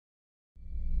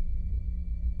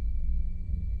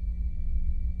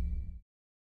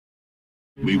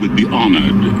We would be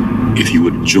honored if you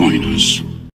would join us.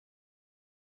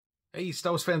 Hey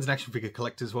Star Wars fans and action figure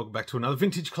collectors, welcome back to another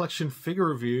vintage collection figure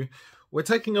review. We're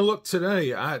taking a look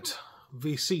today at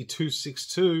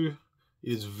VC262.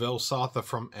 It is Sartha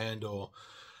from Andor.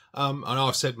 I know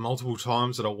I've said multiple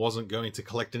times that I wasn't going to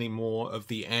collect any more of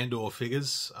the Andor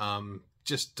figures.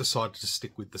 Just decided to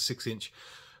stick with the 6-inch.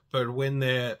 But when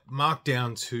they're marked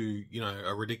down to, you know,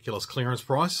 a ridiculous clearance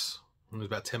price, it was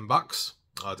about $10,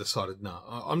 I decided, no,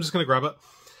 I'm just going to grab it.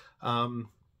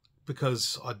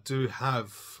 Because I do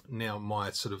have now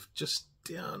my sort of just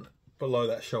down below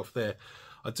that shelf there,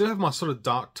 I do have my sort of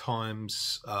Dark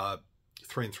Times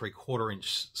 3 3/4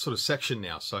 inch sort of section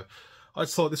now. So I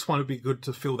just thought this one would be good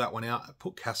to fill that one out,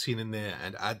 put Cassian in there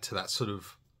and add to that sort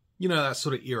of, you know, that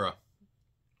sort of era.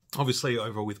 Obviously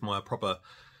over with my proper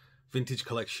vintage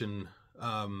collection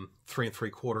 3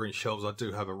 3/4 inch shelves, I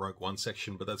do have a Rogue One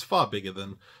section, but that's far bigger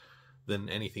than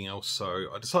anything else.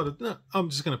 So I decided, no, I'm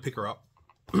just going to pick her up.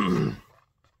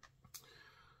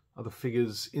 Other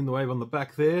figures in the wave on the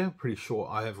back there. Pretty sure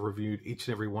I have reviewed each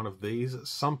and every one of these at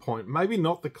some point. Maybe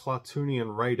not the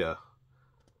Klartoonian Raider,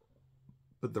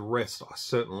 but the rest I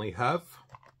certainly have.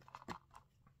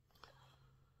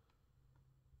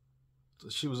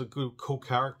 She was a good, cool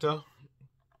character.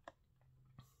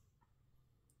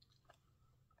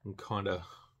 And kind of,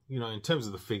 you know, in terms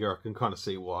of the figure, I can kind of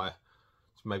see why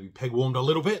it's maybe peg-warmed a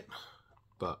little bit.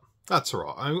 But that's all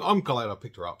right. I'm glad I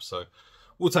picked her up. So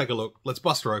we'll take a look. Let's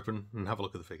bust her open and have a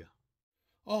look at the figure.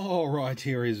 All right,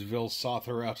 here is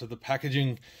Sartha out of the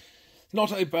packaging.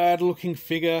 Not a bad looking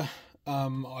figure.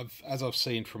 As I've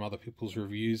seen from other people's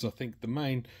reviews, I think the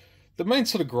main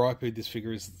sort of gripe with this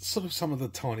figure is sort of some of the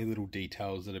tiny little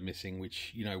details that are missing,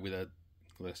 which, you know, with a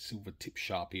silver tip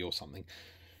Sharpie or something,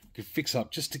 could fix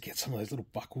up just to get some of those little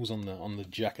buckles on the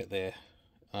jacket there.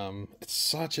 It's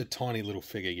such a tiny little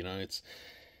figure, you know. It's,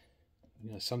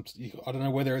 you know, I don't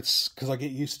know whether it's because I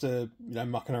get used to, you know,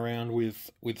 mucking around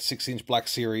with 6-inch Black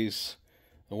Series,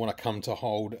 and when I come to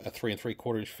hold a 3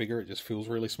 3/4 inch figure, it just feels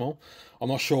really small. I'm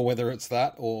not sure whether it's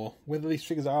that or whether these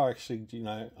figures are actually, you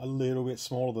know, a little bit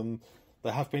smaller than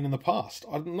they have been in the past.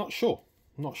 I'm not sure.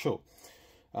 I'm not sure.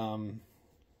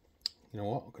 You know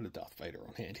what? I've got a Darth Vader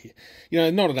on hand here. You know,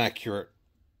 not an accurate,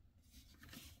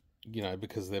 you know,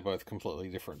 because they're both completely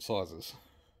different sizes.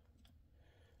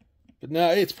 But no,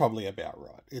 it's probably about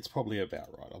right. It's probably about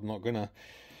right. I'm not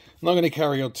gonna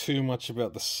carry on too much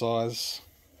about the size.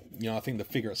 You know, I think the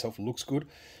figure itself looks good.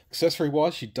 Accessory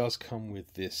wise, she does come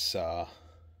with this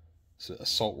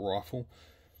assault rifle,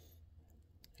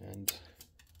 and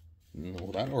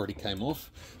all that already came off,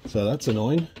 so that's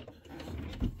annoying.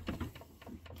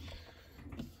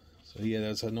 So yeah,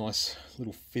 there's a nice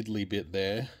little fiddly bit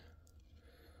there,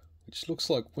 which looks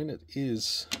like when it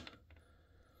is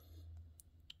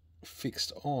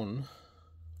fixed on,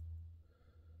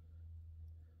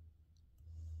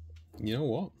 you know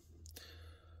what?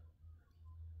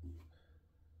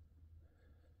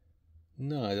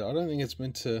 No, I don't think it's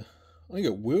meant to. I think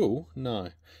it will.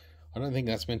 No, I don't think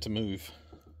that's meant to move.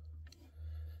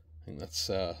 I think that's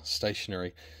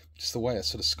stationary. Just the way it's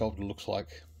sort of sculpted looks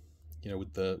like, you know,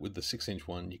 with the 6-inch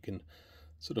one, you can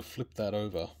sort of flip that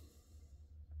over.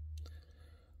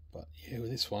 But yeah,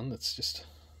 with this one, that's just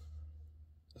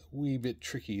a wee bit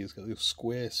tricky. It's got little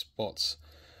square spots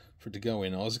for it to go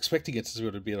in. I was expecting it to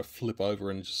sort of be able to flip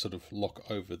over and just sort of lock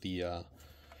over the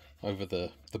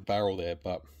barrel there,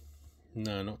 but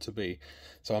no, not to be.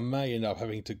 So I may end up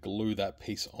having to glue that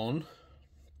piece on.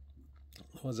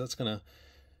 Otherwise, that's gonna,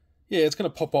 yeah, it's gonna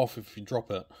pop off if you drop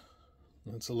it.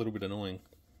 That's a little bit annoying.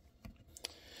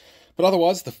 But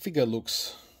otherwise, the figure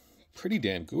looks pretty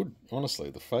damn good. Honestly,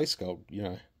 the face sculpt, you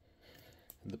know,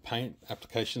 the paint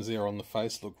applications there on the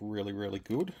face look really, really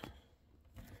good.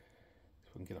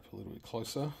 So we can get up a little bit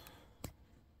closer.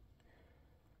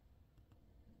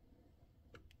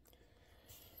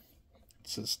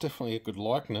 So it's definitely a good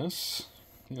likeness.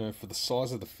 You know, for the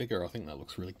size of the figure, I think that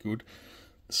looks really good.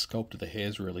 The sculpt of the hair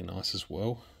is really nice as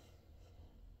well.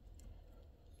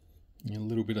 A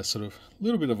little bit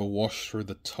of a wash through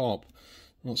the top,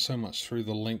 not so much through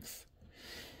the length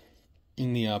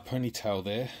in the ponytail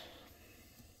there.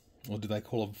 Or do they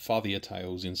call them fathier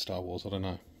tails in Star Wars? I don't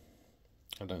know.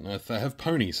 I don't know if they have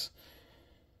ponies.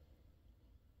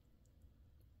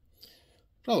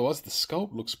 But otherwise, the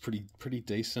sculpt looks pretty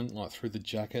decent, like through the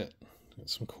jacket. Got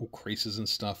some cool creases and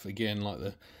stuff. Again, like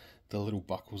the little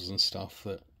buckles and stuff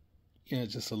that, you know, it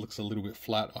just looks a little bit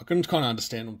flat. I can kind of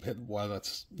understand why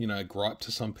that's, you know, a gripe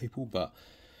to some people, but,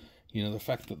 you know, the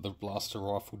fact that the blaster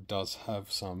rifle does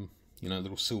have some, you know,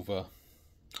 little silver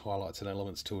highlights and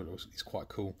elements to it is quite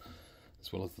cool,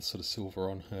 as well as the sort of silver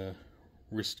on her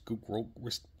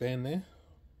wristband there.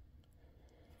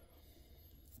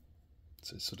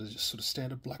 So sort of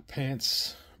standard black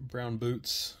pants, brown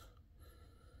boots.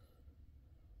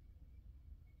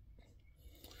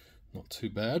 Not too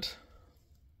bad.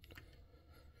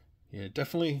 Yeah,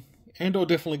 definitely, Andor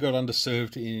definitely got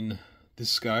underserved in this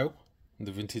scale, in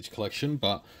the vintage collection,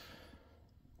 but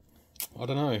I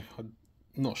don't know. I'm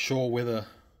not sure whether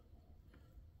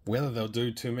they'll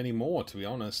do too many more, to be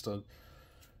honest. You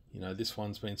know, this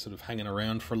one's been sort of hanging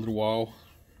around for a little while.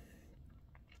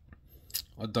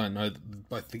 I don't know.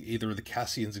 Either of the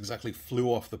Cassians exactly flew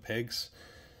off the pegs,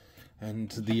 and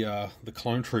the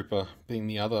Clone Trooper being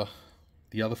the other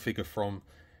figure from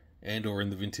Andor in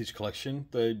the vintage collection.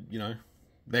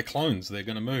 They're clones. They're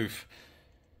going to move.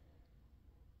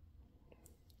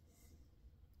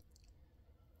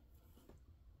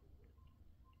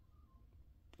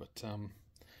 But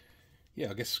yeah,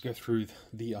 I guess go through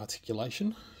the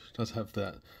articulation. It does have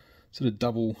that sort of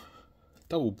double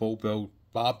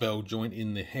barbell joint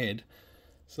in the head,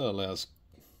 so it allows,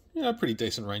 you know, a pretty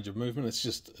decent range of movement. It's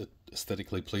just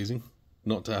aesthetically pleasing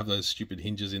not to have those stupid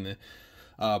hinges in there.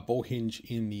 Ball hinge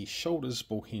in the shoulders,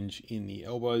 ball hinge in the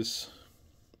elbows.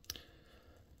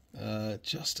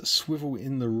 Just a swivel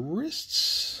in the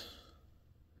wrists.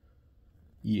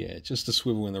 Yeah, just a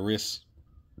swivel in the wrists.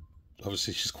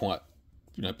 Obviously, she's quite,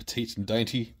 you know, petite and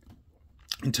dainty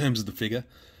in terms of the figure.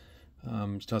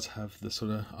 She does have the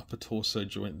sort of upper torso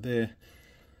joint there.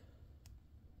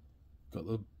 Got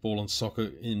the ball and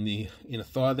socket in the inner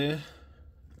thigh there.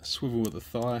 A swivel at the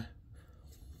thigh.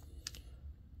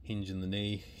 Hinge in the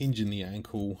knee, hinge in the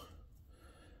ankle,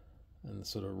 and the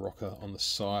sort of rocker on the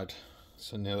side.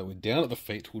 So now that we're down at the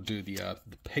feet, we'll do the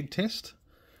peg test.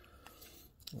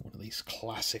 One of these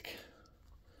classic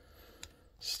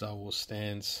Star Wars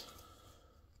stands.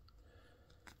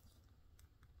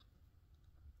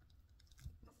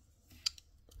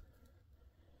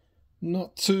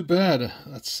 Not too bad.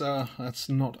 That's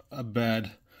not a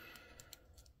bad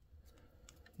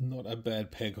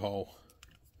peg hole.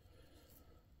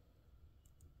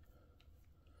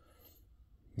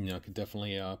 You know, I could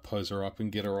definitely pose her up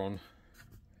and get her on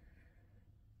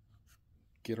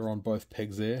both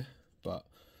pegs there. But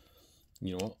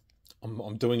you know what?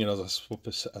 I'm doing it as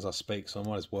I speak, so I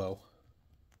might as well.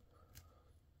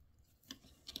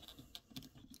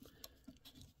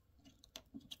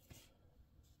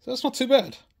 So that's not too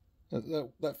bad.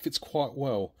 That fits quite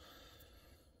well.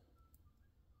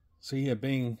 So yeah,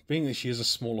 being that she is a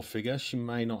smaller figure, she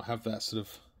may not have that sort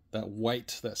of that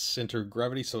weight, that center of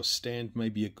gravity. So a stand may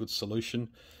be a good solution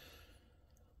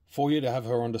for you to have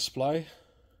her on display.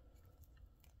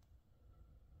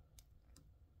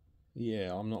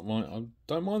 Yeah, I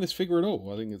don't mind this figure at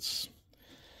all. I think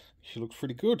she looks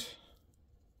pretty good.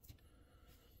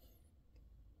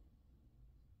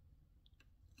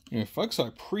 Yeah, folks, I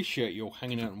appreciate you all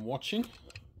hanging out and watching.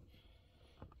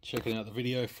 Checking out the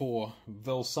video for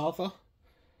Vel Sartha.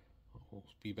 I'll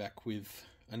be back with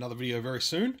another video very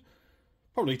soon.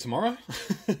 Probably tomorrow.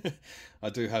 I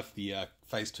do have the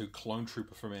Phase 2 Clone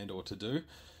Trooper from Andor to do.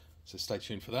 So stay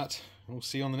tuned for that. And we'll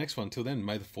see you on the next one. Till then,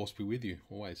 may the Force be with you,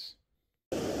 always.